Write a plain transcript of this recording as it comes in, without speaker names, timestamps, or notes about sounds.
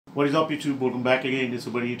What is up, YouTube? Welcome back again. This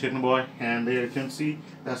is buddy Technoboy, and there you can see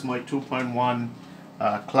that's my 2.1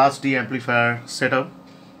 Class D amplifier setup.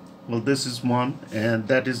 Well, this is one, and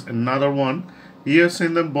that is another one. You have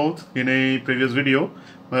seen them both in a previous video,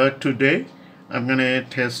 but today I'm gonna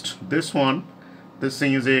test this one. This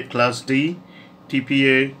thing is a Class D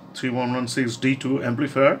TPA 3116D2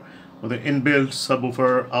 amplifier with an inbuilt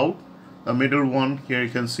subwoofer out. The middle one here, you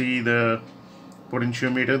can see the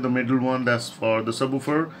potentiometer. The middle one, that's for the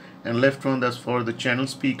subwoofer, and left one, that's for the channel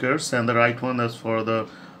speakers, and the right one, that's for the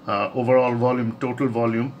overall volume, total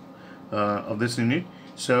volume of this unit.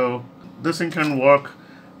 So this thing can work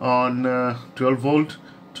on 12 volt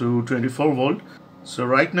to 24 volt. So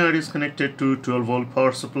right now it is connected to 12 volt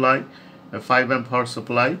power supply, a 5 amp power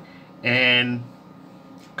supply, and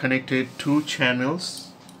connected two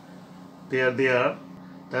channels. There they are.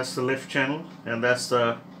 That's the left channel and that's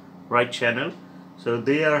the right channel. So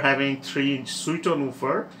they are having 3-inch switch-on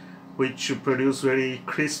woofer, which produce very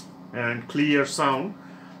crisp and clear sound.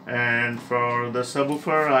 And for the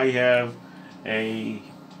subwoofer, I have a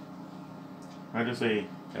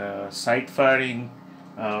side-firing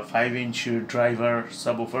 5-inch driver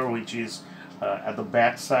subwoofer, which is at the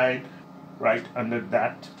back side, right under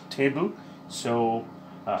that table. So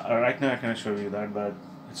right now I cannot show you that, but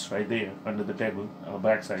it's right there under the table on the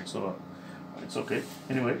back side. So it's okay.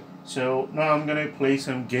 Anyway, so now I'm gonna play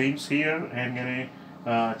some games here and gonna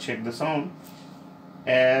check the sound,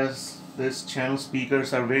 as this channel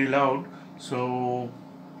speakers are very loud, so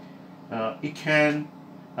it can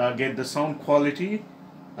get the sound quality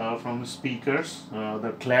from the speakers,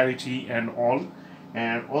 the clarity and all,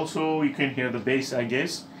 and also you can hear the bass, I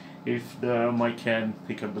guess, if the mic can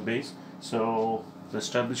pick up the bass. So let's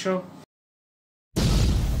start the show.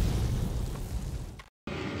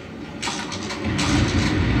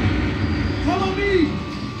 Follow me!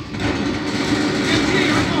 Get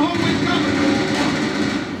here, I'm the hallway cover!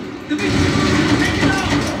 The big take it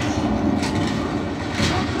out!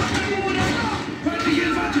 Feindliche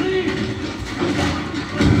Infanterie!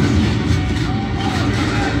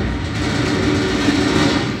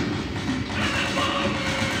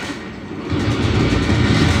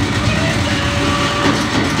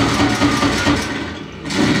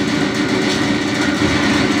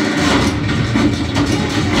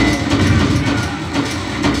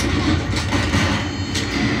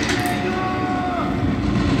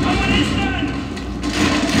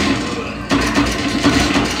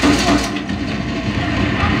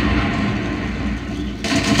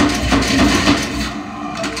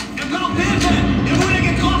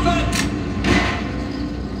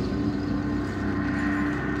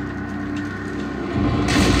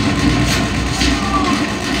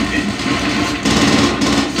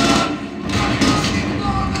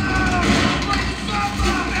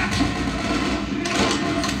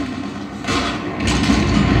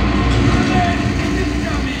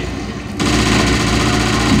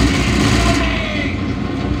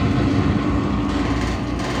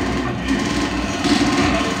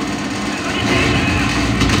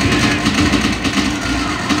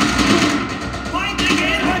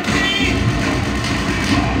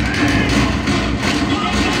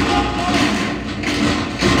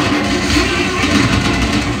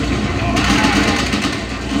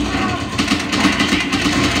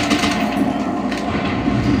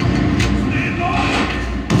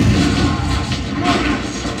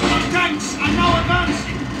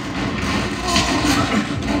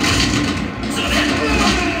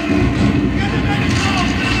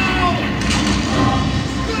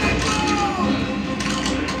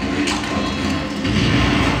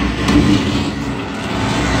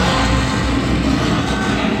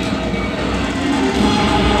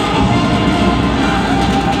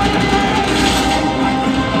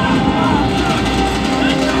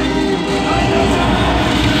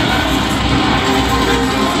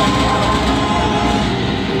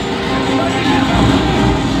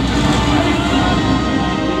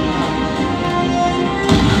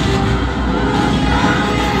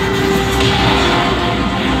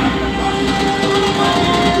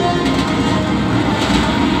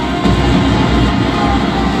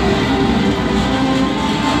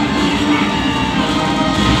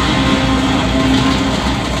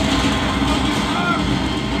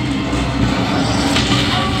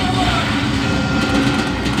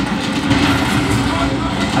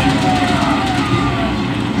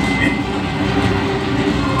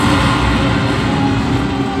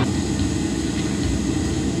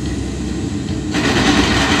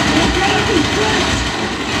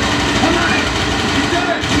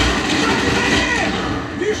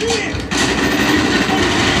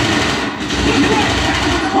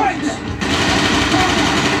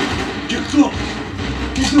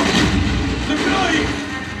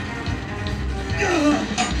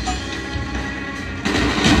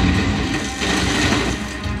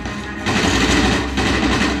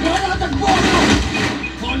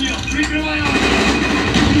 Прикрываю!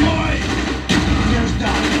 Ой! Я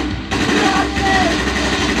ждал!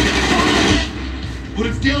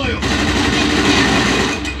 Будет сделаю!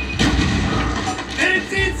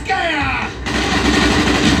 Медицинская!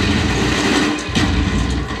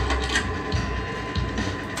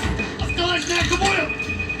 Остановочная аккумулятор!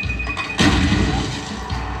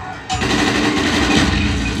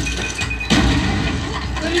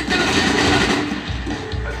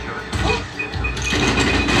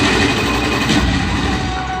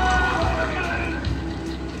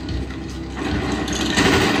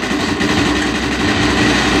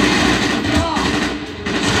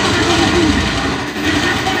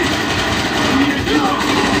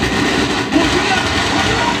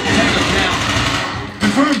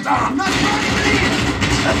 Confirmed! I'm not trying to leave!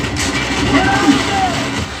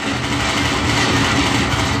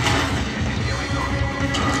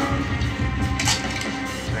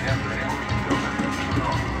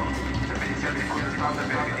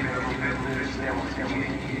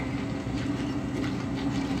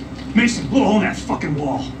 Mason, blow a hole in that fucking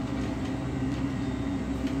wall.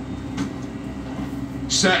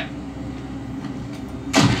 Set.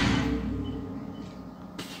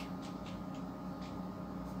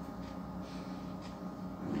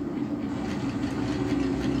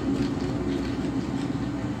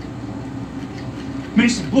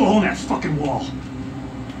 Mason, blow a hole in that fucking wall.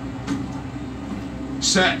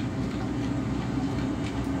 Set.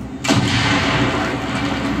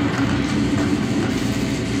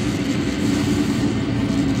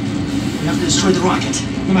 We have to destroy the rocket,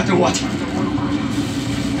 no matter what.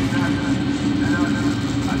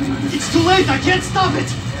 It's too late, I can't stop it!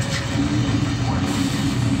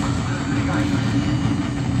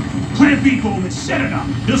 Plan B, Bowman, set it up!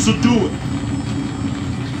 This'll do it!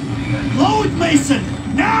 Blow it, Mason!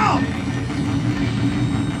 Now!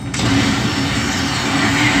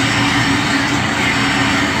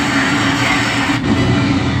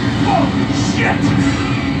 Oh, shit!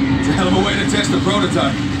 It's a hell of a way to test the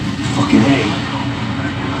prototype. Fucking A.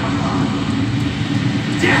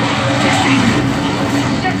 Damn!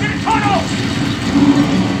 Get to the tunnel!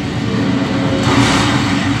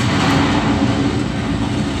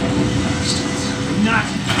 Not!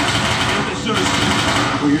 They're deserters.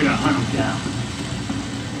 We're here to hunt them down.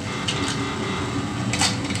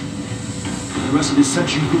 The rest of this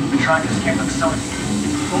section group have been trying to escape the facility.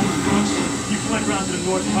 Bowman Brooks, you fled around to the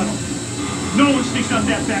north tunnel. No one sneaks out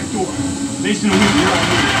that back door. Mason and we are all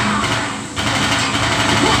here.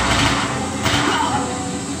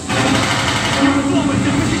 You're Bowman,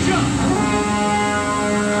 then where's your jump?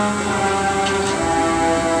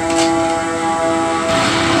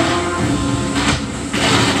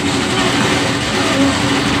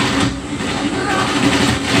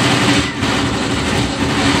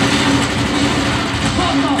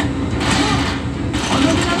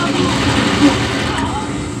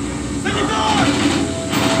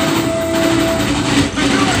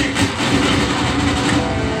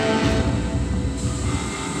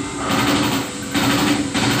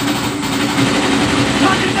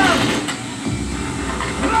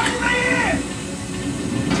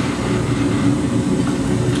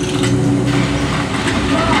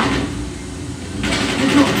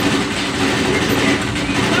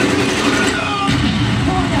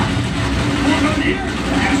 Here!